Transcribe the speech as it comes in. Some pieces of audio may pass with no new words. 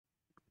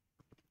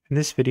In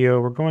this video,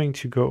 we're going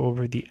to go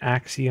over the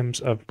axioms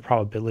of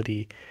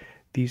probability.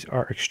 These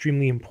are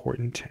extremely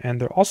important, and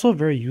they're also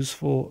very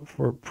useful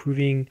for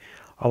proving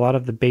a lot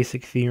of the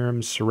basic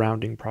theorems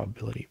surrounding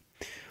probability.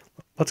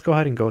 Let's go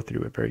ahead and go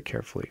through it very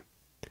carefully.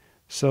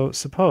 So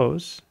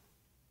suppose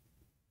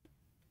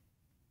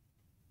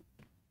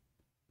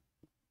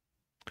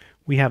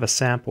we have a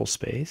sample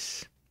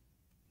space.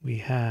 We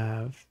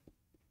have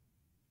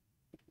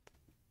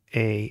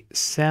a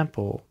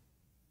sample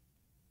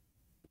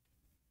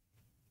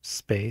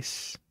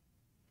space,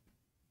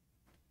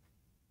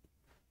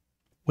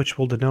 which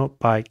we'll denote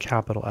by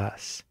capital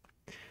S.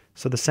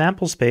 So the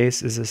sample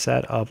space is a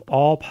set of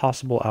all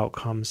possible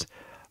outcomes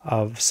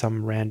of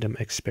some random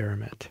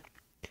experiment.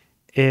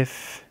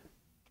 If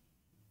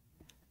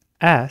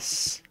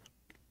S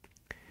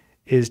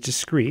is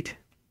discrete,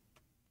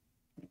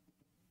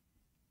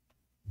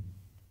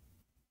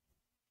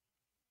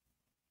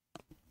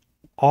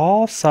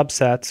 all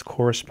subsets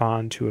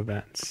correspond to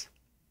events.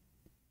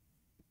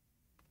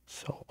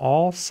 So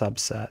all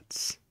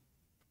subsets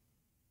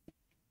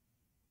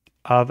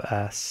of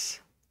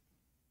S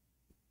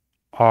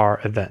are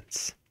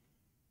events.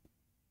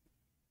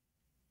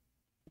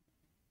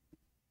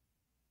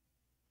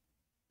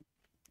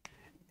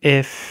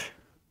 If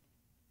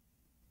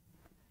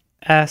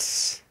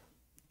S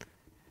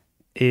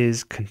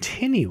is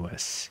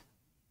continuous,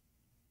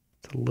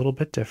 it's a little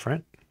bit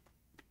different.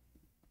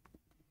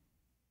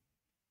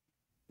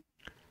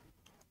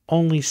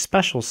 Only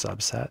special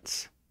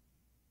subsets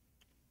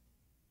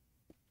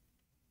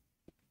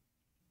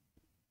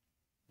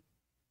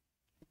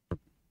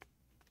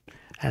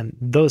and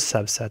those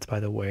subsets, by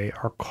the way,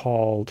 are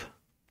called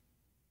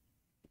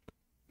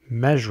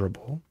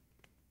measurable,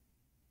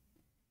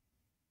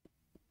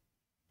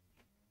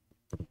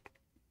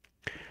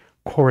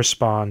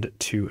 correspond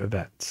to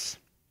events.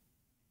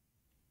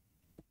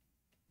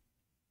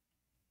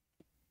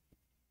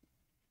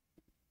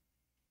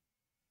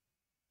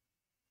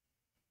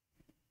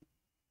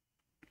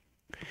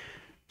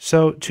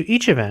 So to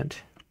each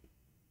event,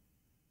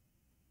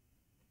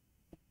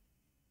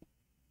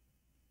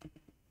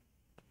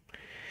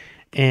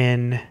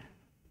 in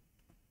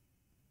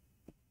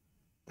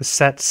the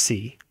set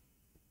C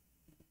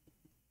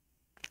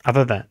of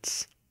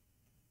events,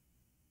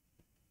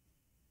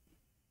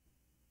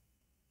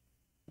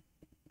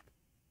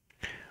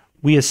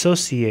 we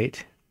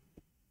associate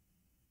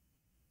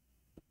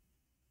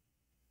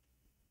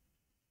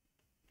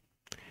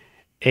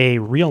a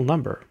real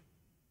number,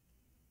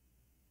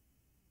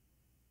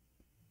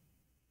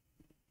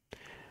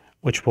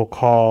 which we'll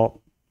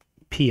call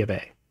P of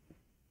A.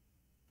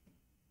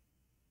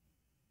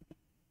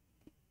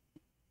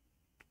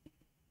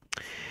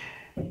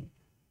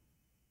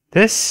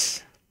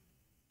 This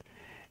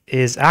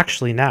is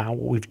actually now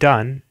what we've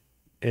done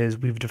is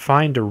we've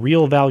defined a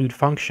real valued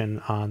function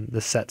on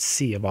the set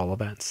C of all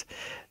events.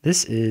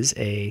 This is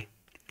a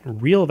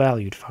real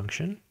valued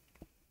function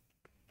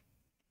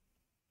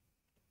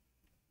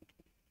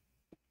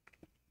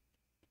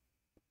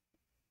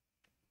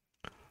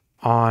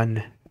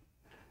on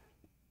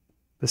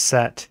the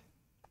set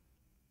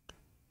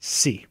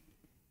C.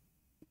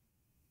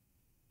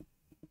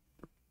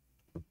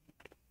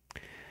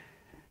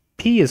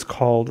 P is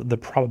called the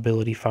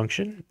probability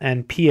function,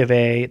 and P of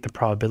A, the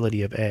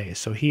probability of A.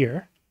 So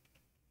here,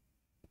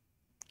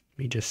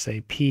 we just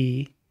say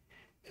P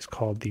is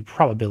called the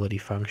probability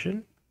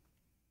function.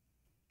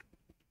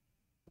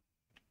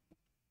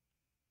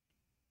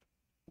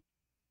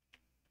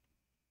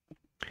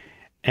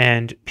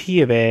 And P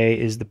of A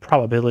is the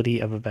probability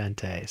of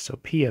event A. So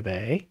P of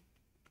A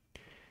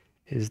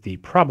is the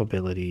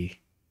probability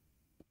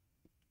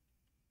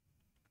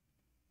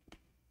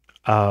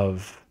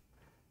of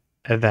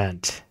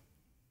event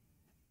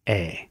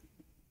A.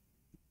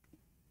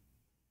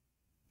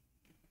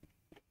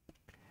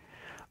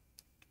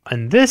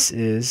 And this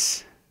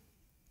is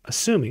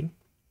assuming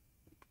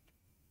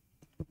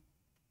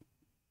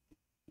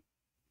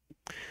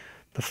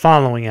the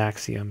following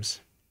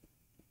axioms.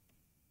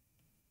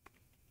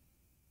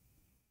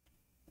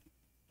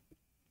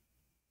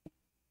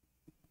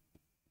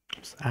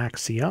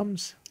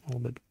 Axioms, a little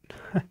bit,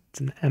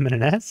 it's an M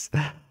and an S,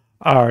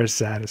 are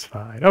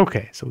satisfied.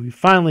 Okay, so we've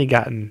finally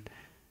gotten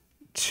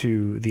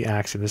to the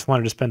axiom. Just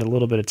wanted to spend a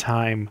little bit of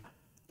time,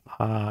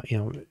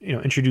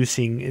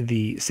 introducing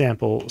the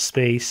sample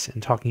space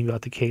and talking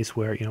about the case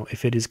where,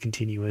 if it is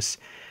continuous,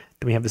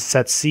 then we have the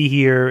set C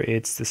here.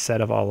 It's the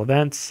set of all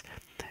events,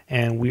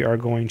 and we are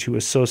going to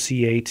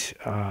associate,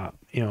 a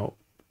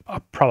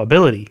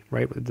probability,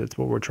 right? That's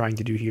what we're trying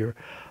to do here.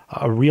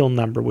 A real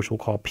number, which we'll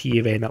call P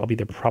of A, and that'll be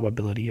the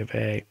probability of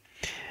A.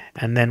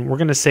 And then we're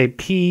going to say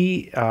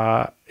P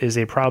is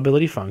a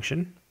probability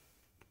function,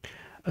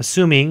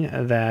 assuming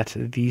that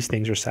these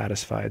things are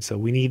satisfied. So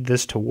we need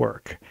this to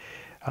work.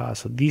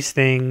 So these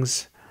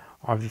things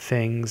are the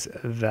things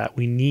that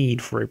we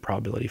need for a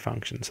probability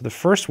function. So the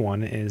first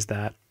one is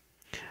that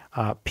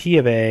P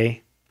of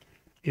A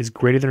is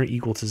greater than or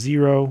equal to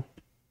 0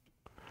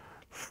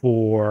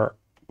 for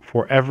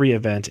every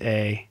event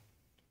A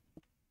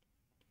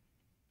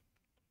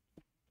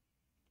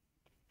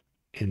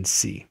in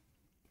C.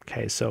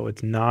 Okay, so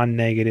it's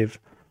non-negative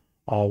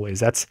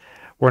always.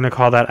 We're going to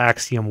call that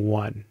axiom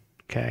 1.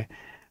 Okay,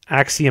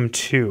 axiom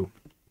 2,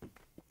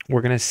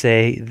 we're going to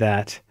say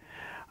that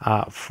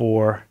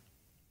for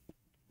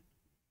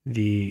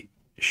the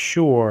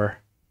sure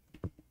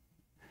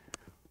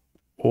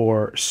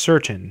or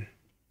certain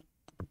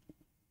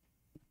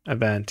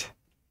event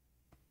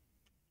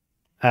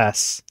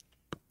S,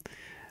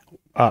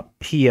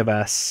 P of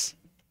S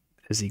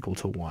is equal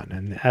to 1,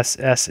 and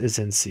S is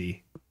in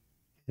C.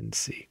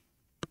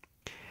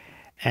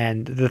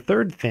 And the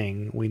third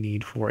thing we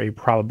need for a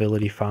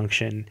probability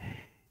function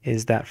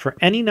is that for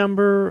any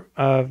number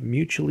of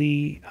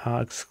mutually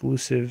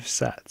exclusive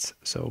sets,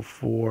 so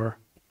for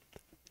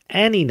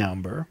any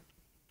number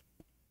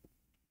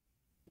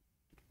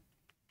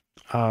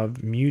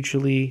of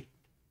mutually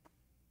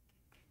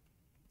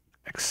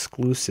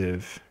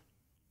exclusive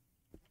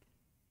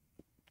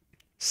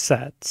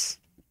sets,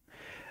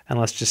 and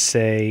let's just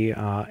say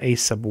a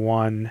sub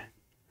 1,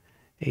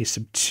 a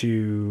sub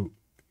 2,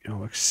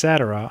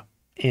 etc.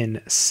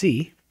 in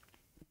C,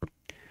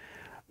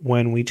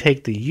 when we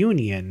take the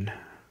union,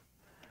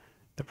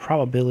 the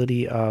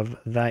probability of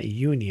that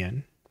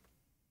union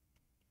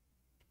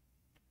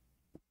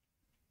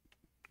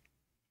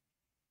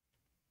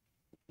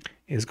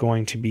is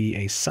going to be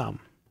a sum.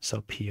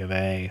 So P of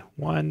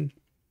A1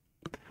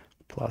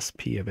 plus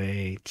P of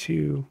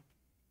A2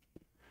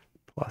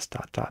 plus ...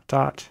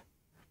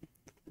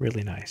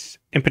 Really nice.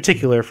 In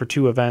particular, for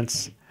two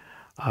events,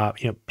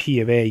 P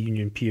of A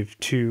union P of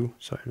 2.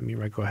 So let me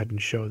go ahead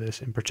and show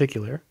this in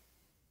particular.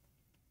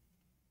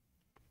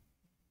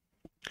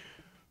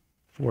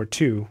 For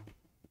two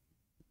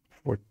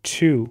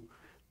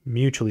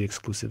mutually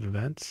exclusive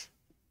events,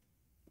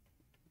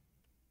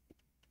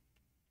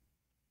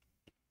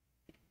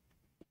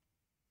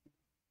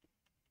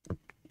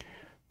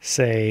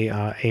 say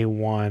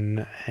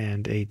A1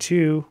 and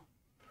A2,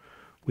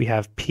 we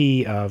have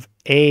P of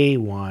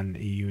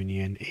A1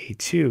 union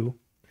A2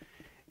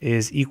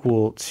 is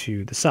equal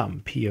to the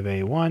sum P of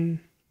A1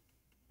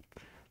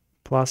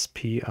 plus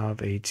P of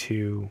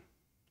A2,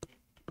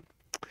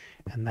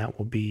 and that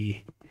will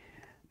be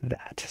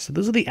that. So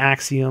those are the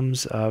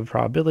axioms of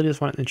probability. I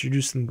just want to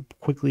introduce them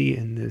quickly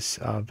in this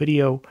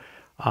video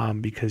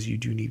because you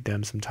do need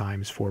them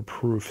sometimes for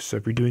proof. So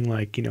if you're doing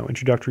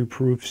introductory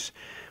proofs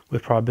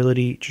with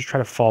probability, just try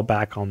to fall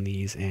back on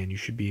these and you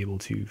should be able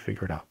to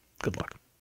figure it out. Good luck.